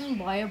नेक्स्ट टाइम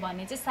भयो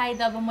भने चाहिँ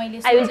सायद अब मैले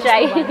I will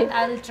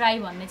try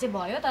भन्ने चाहिँ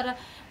भयो। तर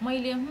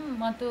मैले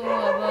म त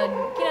अब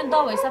किन द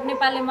भोइस अफ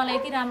नेपालले मलाई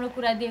यति राम्रो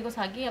कुरा दिएको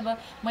छ कि अब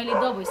मैले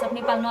द भोइस अफ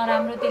नेपाल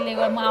नराम्रो त्यसले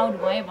गर्दा म आउट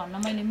भएँ भन्न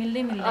मैले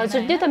मिल्दैन।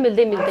 हजुर त्यो त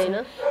मिल्दैन।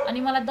 अनि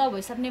मलाई द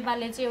भोइस अफ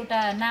नेपालले चाहिँ एउटा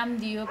नाम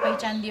दियो,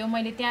 पहिचान दियो।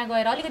 मैले त्यहाँ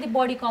गएर अलिकति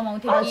बढी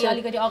कमाउँथेँ कि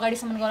अलिकति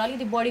अगाडिसम्म गएर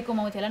अलिकति बढी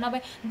कमाउँथेँ होला, नभए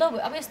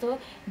अब यस्तो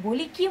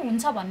भोलि के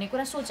हुन्छ भन्ने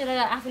कुरा सोचेर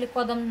आफूले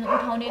कदम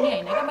उठाउने नै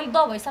होइन क्या। मैले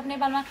द भोइस अफ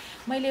नेपालमा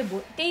मैले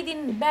त्यही दिन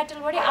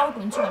ब्याटलबाटै आउट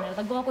हुन्छु भनेर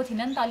त गएको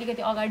थिइनँ नि त,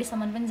 अलिकति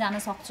अगाडिसम्म पनि जान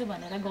सक्छु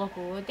भनेर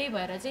गएको हो। त्यही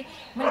भएर चाहिँ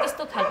मैले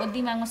त्यस्तो खालको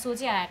दिमागमा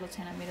सोचै आएको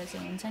छैन मेरो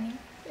चाहिँ, हुन्छ नि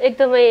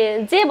एकदमै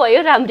जे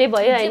भयो राम्रै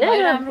भयो होइन,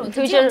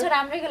 फ्युचर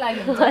राम्रैको लागि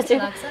हुन्छ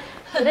लाग्छ।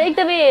 र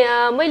एकदमै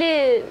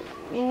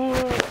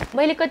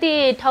मैले कति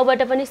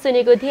ठाउँबाट पनि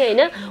सुनेको थिएँ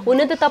होइन, हुन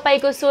त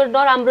तपाईँको स्वर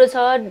नराम्रो छ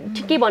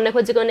ठिकै भन्न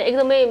खोजेको होइन,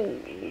 एकदमै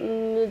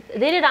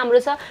धेरै राम्रो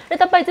छ। र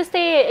तपाईँ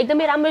जस्तै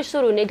एकदमै राम्रो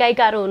स्वर हुने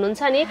गायिकाहरू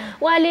हुनुहुन्छ नि,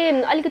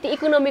 उहाँले अलिकति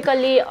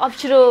इकोनोमिकल्ली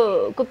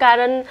अप्ठ्यारोको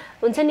कारण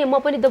हुन्छ नि, म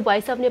पनि द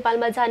भोइस अफ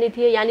नेपालमा जाने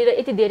थिएँ,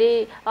 यहाँनिर यति धेरै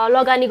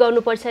लगानी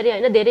गर्नुपर्छ अरे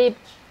होइन, धेरै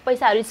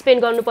पैसाहरू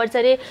स्पेन्ड गर्नुपर्छ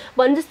अरे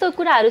भन्ने जस्तो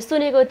कुराहरू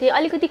सुनेको थिएँ।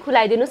 अलिकति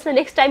खुलाइदिनुहोस् न,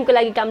 नेक्स्ट टाइमको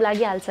लागि काम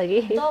लागिहाल्छ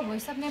कि। द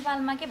भोइस अफ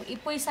नेपालमा के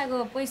पैसा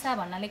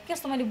भन्नाले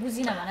कस्तो मैले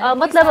बुझिनँ भने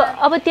मतलब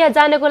अब त्यहाँ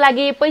जानको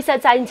लागि पैसा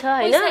चाहिन्छ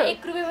होइन,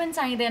 1 रुपियाँ पनि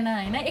चाहिँदैन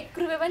होइन, 1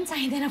 रुपियाँ पनि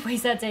चाहिँदैन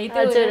पैसा चाहिँ,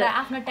 त्यो एउटा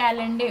आफ्नो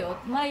ट्यालेन्टै हो।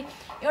 मलाई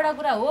एउटा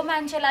कुरा हो,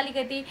 मान्छेलाई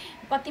अलिकति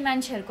कति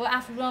मान्छेहरूको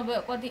आफ्नो अब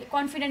कति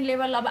कन्फिडेन्ट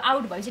लेभल अब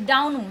आउट भएपछि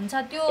डाउन हुन्छ,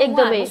 त्यो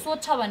उहाँहरूको सोच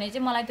छ भने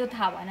चाहिँ मलाई त्यो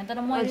थाहा भएन।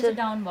 तर मैले चाहिँ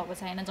डाउन भएको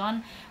छैन, झन्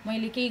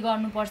मैले केही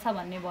गर्नुपर्छ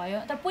भन्ने भयो।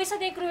 तर पैसा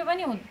त 1 रुपियाँ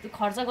पनि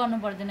खर्च गर्नु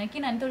पर्दैन,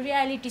 किनभने त्यो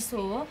रियालिटी सो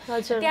हो।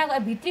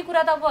 त्यहाँ भित्री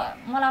कुरा त अब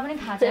मलाई पनि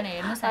थाहा छैन,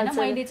 हेर्नुहोस् होइन,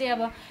 मैले चाहिँ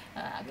अब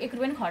 1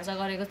 रुपियाँ पनि खर्च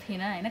गरेको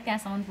थिइनँ होइन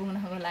त्यहाँसम्म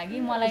पुग्नको लागि।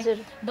 मलाई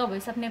द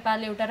भोइस अफ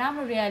नेपाल एउटा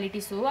राम्रो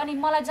रियालिटी सो हो, अनि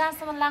मलाई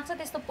जहाँसम्म लाग्छ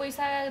त्यस्तो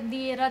पैसा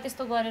दिएर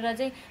त्यस्तो गरेर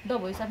चाहिँ द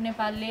भोइस अफ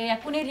नेपालले या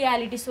कुनै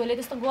रियालिटी सोले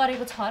त्यस्तो गरेको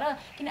छ र,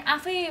 किन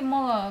आफै म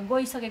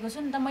गइसकेको छु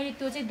नि त, मैले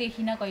त्यो चाहिँ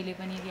देखिनँ कहिले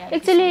पनि।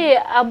 एक्चुअली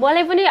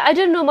मलाई पनि आई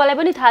डोन्ट नो, मलाई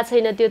पनि थाहा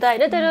छैन त्यो त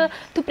होइन, तर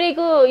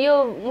थुप्रैको यो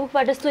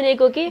मुखबाट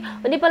सुनेको कि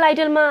नेपाल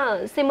आइडलमा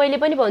चाहिँ मैले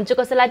पनि भन्छु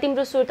कसैलाई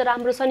तिम्रो स्वर त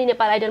राम्रो छ नि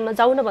नेपाल आइडलमा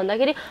जाऊ न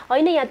भन्दाखेरि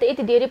होइन यहाँ त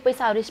यति धेरै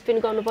पैसाहरू स्पेन्ड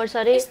गर्नुपर्छ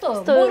अरे,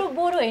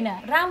 बोरो होइन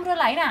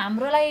राम्रोलाई होइन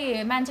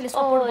हाम्रोलाई मान्छेले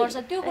सपोर्ट गर्छ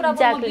त्यो कुरा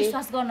म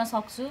विश्वास गर्न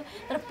सक्छु।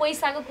 तर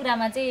पैसाको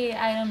कुरामा चाहिँ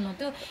आई डोन्ट नो,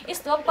 त्यो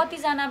यस्तो अब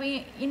कतिजना अब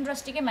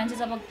इन्डस्ट्रीकै मान्छे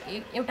जब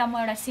एउटा म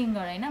एउटा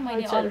सिङ्गर होइन,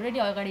 मैले अलरेडी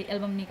अगाडि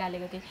एल्बम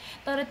निकालेको थिएँ,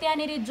 तर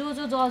त्यहाँनिर जो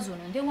जज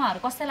हुनुहुन्थ्यो उहाँहरू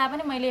कसैलाई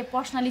पनि मैले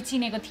पर्सनली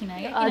चिनेको थिइनँ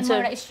क्या, किनभने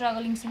म एउटा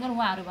स्ट्रगलिङ सिङ्गर,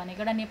 उहाँहरू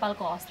भनेको एउटा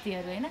नेपालको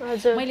हस्तीहरू होइन।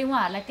 मैले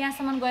उहाँहरूलाई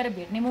त्यहाँसम्म गएर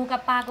भेट्ने मौका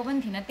पाएको पनि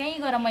थिइनँ, त्यहीँ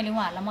गएर मैले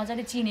उहाँहरूलाई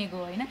मजाले चिनेको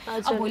होइन।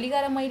 अब भोलि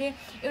गएर मैले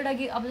एउटा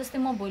अब जस्तै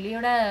म भोलि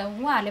एउटा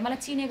उहाँहरूले मलाई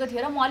चिनेको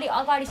थियो र म अलिक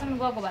अगाडिसम्म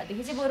गएको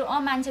भएदेखि चाहिँ बरु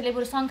मान्छेले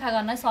बरु शङ्का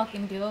गर्न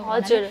सकिन्थ्यो।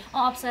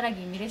 अप्सरा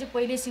घिमिरे चाहिँ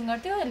पहिले सिङ्गर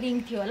थियो, लिङ्क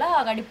थियो होला,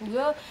 अगाडि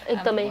पुग्यो,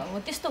 एकदमै हो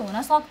त्यस्तो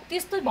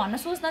त्यस्तो भन्न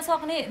सोच्न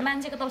सक्ने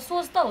मान्छेको त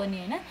सोच त हो नि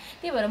होइन।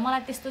 त्यही भएर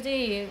मलाई त्यस्तो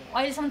चाहिँ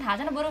अहिलेसम्म थाहा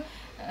छैन, बरु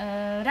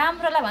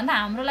राम्रोलाई भन्दा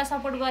हाम्रोलाई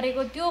सपोर्ट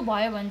गरेको त्यो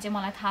भयो भने चाहिँ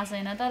मलाई थाहा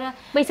छैन। तर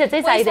पैसा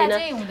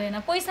चाहिँ हुँदैन,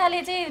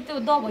 पैसाले चाहिँ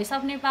त्यो द भोइस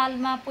अफ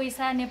नेपालमा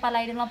पैसा, नेपाल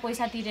आइडलमा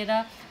पैसा तिरेर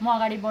म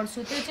अगाडि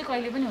बढ्छु त्यो चाहिँ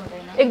कहिले पनि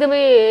हुँदैन।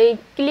 एकदमै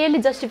क्लियरली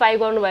जस्टिफाई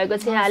गर्नुभएको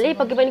छ यहाँले।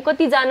 पक्कै पनि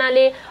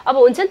कतिजनाले अब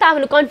हुन्छ नि त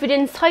आफ्नो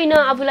कन्फिडेन्स छैन,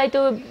 आफूलाई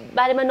त्यो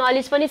बारेमा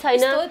नलेज पनि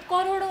छैन,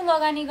 करोडौँ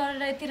लगानी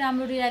गरेर यति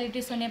राम्रो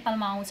रियालिटी सो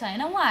नेपालमा आउँछ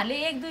होइन, उहाँहरूले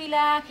 1-2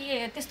 लाख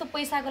त्यस्तो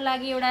पैसाको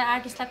लागि एउटा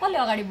आर्टिस्टलाई कसले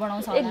अगाडि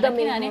बढाउँछ होला,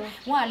 किनभने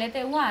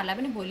उहाँहरूलाई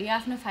पनि भोलि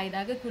आफ्नो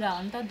फाइदाकै कुरा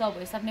हो नि त। द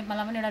भोइस अफ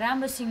नेपालमा पनि एउटा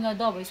राम्रो सिङ्गर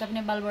द भोइस अफ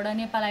नेपालबाट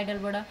नेपाल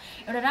आइडलबाट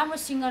एउटा राम्रो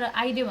सिङ्गर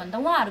आइदियो भने त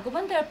उहाँहरूको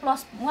पनि त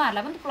प्लस,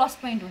 उहाँहरूलाई पनि त प्लस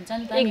पोइन्ट हुन्छ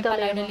नि त, नेपाल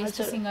आइडलले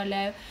यस्तो सिङ्गर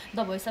ल्यायो, द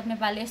भोइस अफ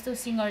नेपालले यस्तो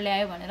सिङ्गर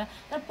ल्यायो भनेर।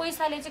 तर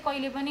पैसाले चाहिँ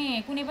कहिले पनि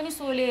कुनै पनि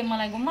सोले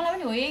मलाई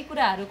पनि हो यही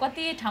कुराहरू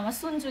कति ठाउँमा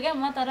सुन्छु क्या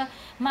म, तर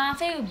म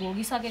आफै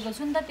भोगिसकेको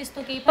छु नि त, त्यस्तो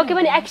केही पक्कै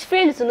पनि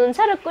एक्सपिरियन्स हुनुहुन्छ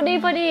र कुनै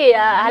पनि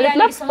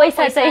हालतमा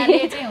पैसा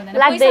चाहिँ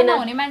लाग्दैन,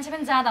 हुने मान्छे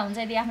पनि जाँदा हुन्छ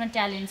यदि आफ्नो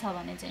ट्यालेन्ट छ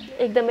भने चाहिँ।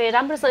 एकदमै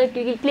राम्रोसँग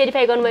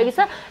क्लियरिफाई गर्नुभएको छ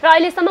र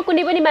अहिलेसम्म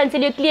कुनै पनि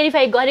मान्छेले यो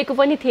क्लियरिफाई गरेको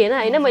पनि थिएन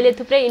होइन। मैले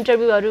थुप्रै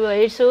इन्टरभ्यूहरू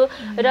हेर्छु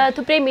र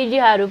थुप्रै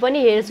मिडियाहरू पनि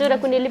हेर्छु र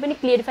कुनैले पनि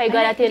क्लियरिफाई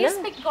गरेको थिएन।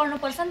 रेस्पेक्ट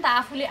गर्नुपर्छ नि त,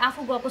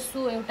 आफू गएको सो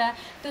एउटा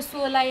त्यो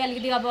सोलाई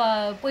अलिकति अब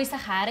पैसा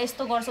खाएर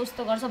यस्तो गर्छ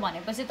उस्तो गर्छ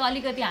भनेपछि त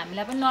अलिकति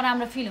हामीलाई पनि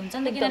नराम्रो फिल हुन्छ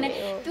नि त, किनभने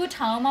त्यो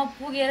ठाउँमा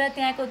पुगेर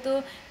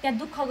त्यहाँ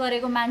दुःख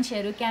गरेको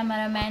मान्छेहरू,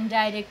 क्यामेराम्यान,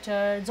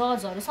 डाइरेक्टर,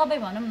 जजहरू सबै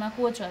भनौँ न,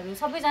 कोचहरू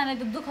सबैजनाले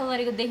त दुःख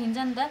गरेको देखिन्छ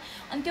नि त।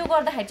 अनि त्यो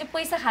गर्दाखेरि चाहिँ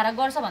पैसा खाएर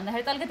गर्छ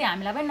भन्दाखेरि त अलिकति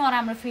हामीलाई पनि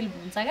नराम्रो फिल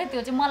हुन्छ क्या,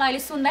 त्यो चाहिँ मलाई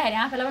अहिले सुन्दाखेरि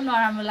आफैलाई पनि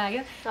नराम्रो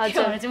लाग्यो। त्यही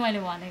भएर चाहिँ मैले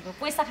भनेको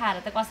पैसा खाएर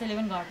त कसैले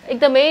पनि गर्दैन।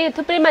 एकदमै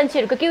थुप्रै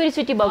मान्छेहरूको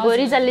क्युरियोसिटी भएको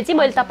रिजल्टले चाहिँ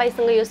मैले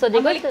तपाईँसँग यो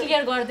सोधेको,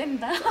 क्लियर गरिदिएँ नि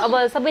त। अब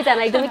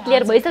सबैजना एकदमै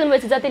क्लियर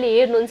भइसक्नुभएछ जतिले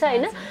हेर्नुहुन्छ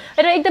होइन।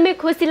 र एकदमै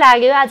खुसी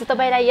लाग्यो आज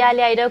तपाईँलाई यहाँ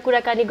ल्याएर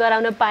कुराकानी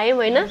गराउन पायौँ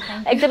होइन,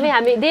 एकदमै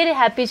हामी धेरै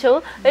ह्याप्पी छौँ।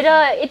 र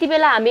यति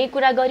बेला हामी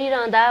कुरा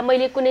गरिरहँदा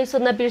मैले कुनै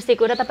सोध्न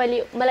बिर्सेको र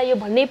तपाईँले मलाई यो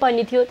भन्नै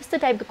पर्ने थियो त्यस्तो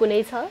टाइपको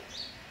कुनै छ?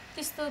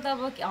 त्यस्तो त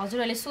अब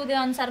हजुरहरूले सोधे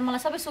अनुसार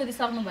मलाई सबै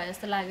सोधिसक्नु भयो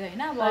जस्तो लाग्यो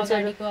होइन अब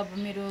अगाडिको अब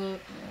मेरो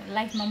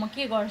लाइफमा म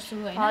के गर्छु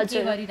होइन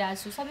के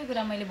गरिरहेको छु सबै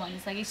कुरा मैले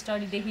भनिसकेँ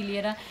स्टडीदेखि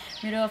लिएर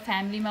मेरो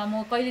फ्यामिलीमा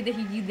म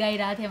कहिलेदेखि गीत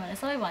गाइरहेको थिएँ भनेर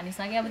सबै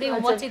भनिसकेँ अब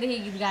त्यही बच्चैदेखि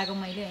गीत गाएको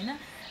मैले होइन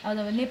अब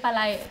नेपाल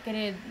के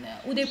अरे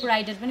उदयपुर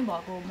राइडर पनि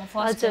भएको म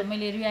फर्स्ट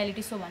मैले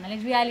रियालिटी सो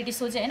भन्नाले रियालिटी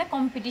सो चाहिँ होइन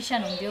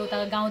कम्पिटिसन हुन्थ्यो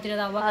उता गाउँतिर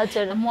त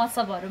अब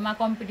महोत्सवहरूमा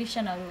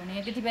कम्पिटिसनहरू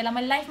हुने त्यति बेला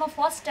मैले लाइफमा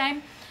फर्स्ट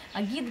टाइम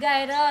गीत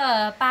गाएर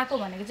पाएको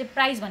भनेको चाहिँ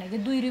प्राइज भनेको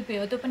 2 रुपियाँ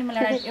हो त्यो पनि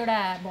मलाई एउटा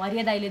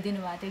भरिया दाइले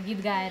दिनुभएको थियो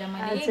गीत गाएर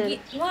मैले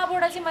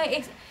उहाँबाट चाहिँ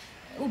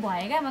म ऊ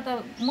भएँ क्या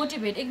मतलब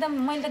मोटिभेट एकदम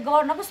मैले त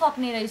गर्न पो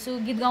सक्ने रहेछु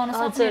गीत गाउन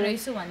सक्ने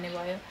रहेछु भन्ने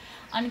भयो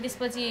अनि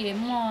त्यसपछि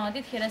म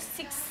त्यतिखेर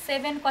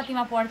 6-7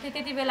 कतिमा पढ्थेँ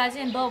त्यति बेला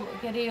चाहिँ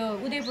के अरे यो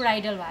उदयपुर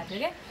आइडल भएको थियो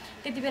क्या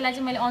त्यति बेला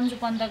चाहिँ मैले अन्जु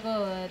पन्तको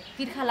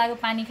तिर्खा लाग्यो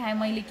पानी खाएँ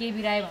मैले के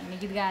बिराएँ भन्ने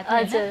गीत गाएको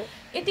थिएँ होइन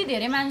यति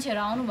धेरै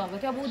मान्छेहरू आउनुभएको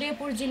थियो अब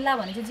उदयपुर जिल्ला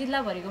भने चाहिँ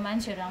जिल्लाभरिको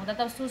मान्छेहरू आउँदा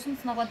त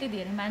सोच्नुहोस् न कति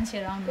धेरै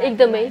मान्छेहरू आउनु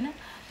एकदमै होइन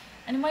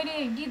अनि मैले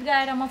गीत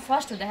गाएर म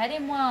फर्स्ट हुँदाखेरि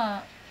म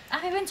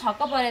आफै पनि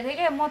छक्क परेको थिएँ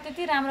क्या म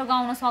त्यति राम्रो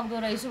गाउन सक्दो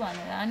रहेछु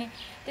भनेर अनि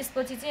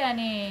त्यसपछि चाहिँ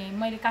अनि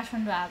मैले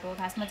काठमाडौँ आएको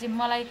खासमा चाहिँ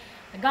मलाई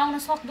गाउन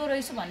सक्दो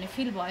रहेछु भन्ने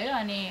फिल भयो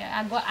अनि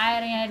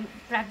आएर यहाँ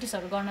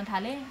प्र्याक्टिसहरू गर्न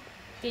थालेँ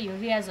त्यही हो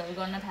रियाजहरू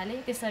गर्न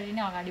थालेँ त्यसरी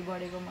नै अगाडि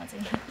बढेको म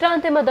चाहिँ र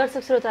अन्त्यमा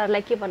दर्शक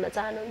श्रोताहरूलाई के भन्न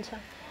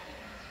चाहनुहुन्छ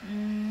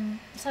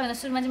सबैभन्दा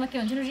सुरुमा चाहिँ म के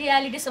भन्छु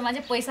रियालिटी सोमा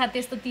चाहिँ पैसा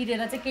त्यस्तो तिरेर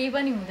चाहिँ केही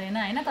पनि हुँदैन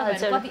होइन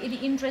तपाईँहरू कति यदि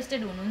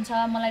इन्ट्रेस्टेड हुनुहुन्छ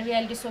मलाई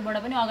रियालिटी सोबाट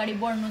पनि अगाडि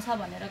बढ्नु छ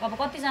भनेर अब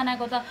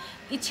कतिजनाको त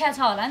इच्छा छ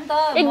होला नि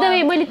त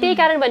एकदमै मैले त्यही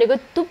कारण भनेको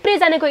थुप्रै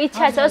जनाको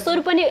इच्छा छ स्वर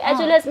पनि एज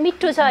वेल एज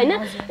मिठो छ होइन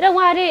र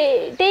उहाँले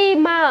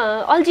त्यहीमा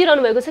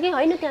अल्झिरहनु भएको छ कि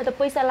होइन त्यहाँ त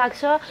पैसा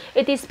लाग्छ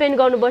यति स्पेन्ड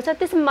गर्नुपर्छ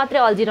त्यसमा मात्रै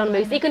अल्झिरहनु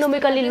भएको छ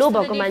इकोनोमिकली लो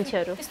भएको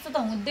मान्छेहरू त्यस्तो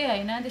त हुँदै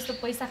होइन त्यस्तो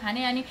पैसा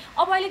खाने अनि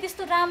अब अहिले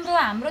त्यस्तो राम्रो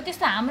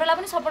हाम्रोलाई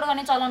पनि सपोर्ट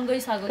गर्ने चलन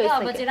गइसक्यो क्या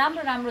अब चाहिँ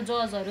राम्रो राम्रो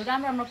जजहरू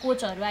राम्रो राम्रो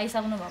कोचहरू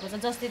आइसक्नु भएको छ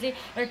जसले चाहिँ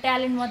एउटा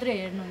ट्यालेन्ट मात्रै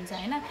हेर्नुहुन्छ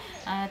होइन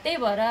त्यही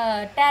भएर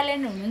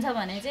ट्यालेन्ट हुनुहुन्छ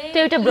भने चाहिँ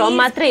त्यो एउटा भ्रम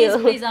मात्रै हो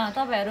प्लिज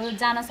तपाईँहरू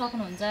जान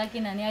सक्नुहुन्छ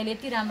किनभने अहिले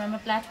यति राम्रो राम्रो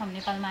प्लेटफर्म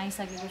नेपालमा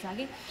आइसकेको छ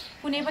कि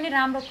कुनै पनि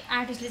राम्रो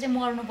आर्टिस्टले चाहिँ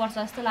मर्नुपर्छ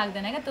जस्तो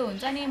लाग्दैन क्या त्यो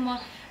हुन्छ नि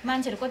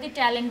मान्छेहरू कति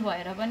ट्यालेन्ट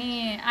भएर पनि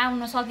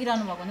आउन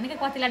सकिरहनु भएको हुँदैन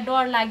कि कतिलाई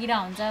डर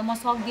लागिरहेको हुन्छ म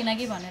सक्दिनँ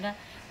कि भनेर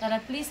तर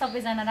प्लिज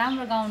सबैजना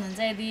राम्रो गाउनुहुन्छ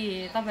यदि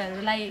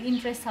तपाईँहरूलाई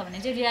इन्ट्रेस्ट छ भने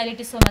चाहिँ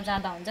रियालिटी सोमा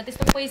जाँदा हुन्छ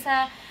त्यस्तो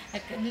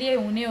पैसाले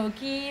हुने हो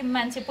कि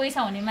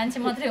पैसा हुने मान्छे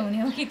मात्रै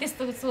हुने हो कि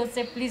त्यस्तो सोच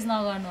चाहिँ प्लिज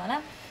नगर्नु होला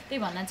त्यही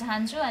भन्न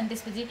चाहन्छु अनि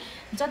त्यसपछि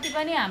जति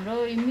पनि हाम्रो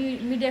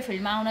मिडिया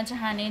फिल्डमा आउन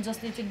चाहने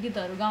जसले चाहिँ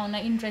गीतहरू गाउन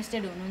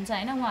इन्ट्रेस्टेड हुनुहुन्छ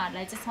होइन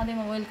उहाँहरूलाई चाहिँ सधैँ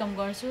म वेलकम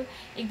गर्छु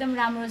एकदम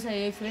राम्रो छ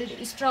यो फिल्ड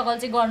स्ट्रगल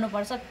चाहिँ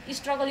गर्नुपर्छ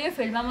स्ट्रगल यो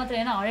फिल्डमा मात्रै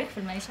होइन हरेक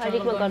फिल्डमा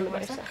स्ट्रगल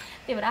गर्नुपर्छ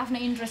त्यही भएर आफ्नो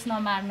इन्ट्रेस्ट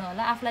नमार्नु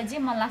होला आफूलाई जे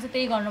मन लाग्छ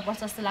त्यही गर्नुपर्छ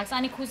जस्तो लाग्छ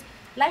अनि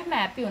लाइफमा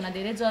ह्याप्पी हुन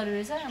धेरै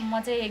जरुरी छ म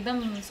चाहिँ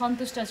एकदम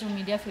सन्तुष्ट छु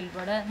मिडिया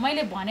फिल्डबाट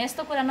मैले भने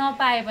जस्तो कुरा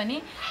नपाए पनि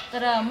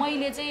तर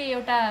मैले चाहिँ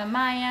एउटा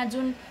माया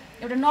जुन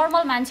एउटा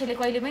नर्मल मान्छेले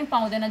कहिले पनि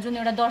पाउँदैन जुन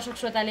एउटा दर्शक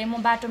श्रोताले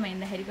म बाटोमा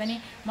हिँड्दाखेरि पनि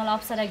मलाई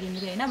अप्सरा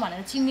घिमिरे होइन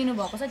भनेर चिनिदिनु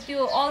भएको छ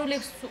त्यो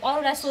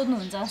अरूलाई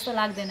सोध्नुहुन्छ जस्तो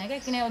लाग्दैन क्या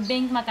किन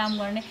ब्याङ्कमा काम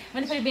गर्ने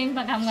मैले फेरि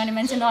ब्याङ्कमा काम गर्ने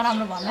मान्छे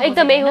नराम्रो भन्नु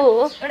एकदमै हो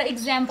एउटा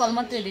इक्जाम्पल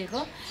मात्रै दिएको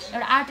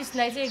एउटा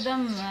आर्टिस्टलाई चाहिँ एकदम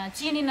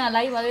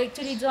चिनिनलाई अब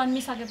एक्चुअली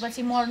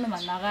जन्मिसकेपछि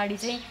मर्नुभन्दा अगाडि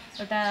चाहिँ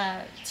एउटा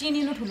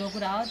चिनिनु ठुलो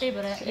कुरा हो त्यही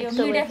भएर यो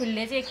मिडिया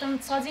फिल्डले चाहिँ एकदम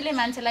सजिलै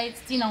मान्छेलाई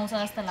चिनाउँछ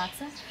जस्तो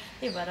लाग्छ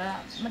त्यही भएर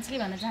म चाहिँ के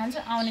भन्न चाहन्छु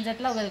आउने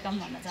जतिलाई वेलकम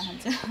भन्न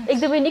चाहन्छु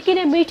एकदमै निकै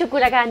नै मिठो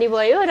कुराकानी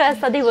भयो र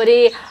सधैँभरि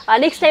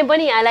नेक्स्ट टाइम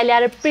पनि यहाँलाई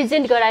ल्याएर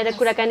प्रेजेन्ट गराएर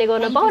कुराकानी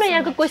गर्न पाऊँ र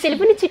यहाँको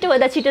कोसेली पनि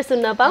छिटोभन्दा छिटो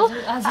सुन्न पाऊँ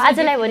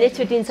आजलाई भने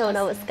छुट्टिन्छौँ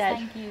नमस्कार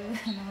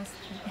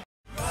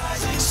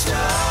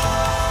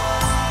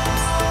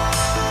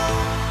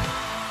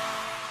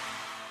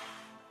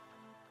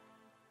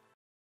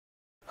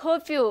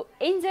hope you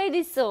enjoy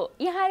this so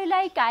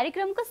यहाँहरूलाई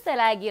कार्यक्रम कस्तो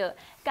लाग्यो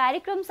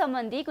कार्यक्रम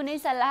सम्बन्धी कुनै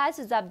सल्लाह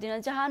सुझाव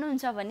दिन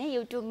चाहनुहुन्छ भने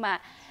युट्युबमा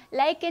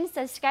लाइक एन्ड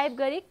सब्सक्राइब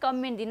गरी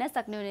कमेन्ट दिन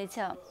सक्नुहुनेछ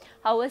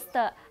हवस्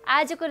त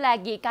आजको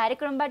लागि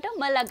कार्यक्रमबाट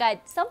म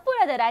लगायत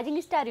सम्पूर्ण द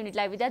राइजिङ स्टार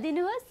युनिटलाई बिदा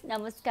दिनुहोस्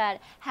नमस्कार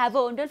have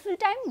a wonderful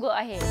time go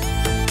ahead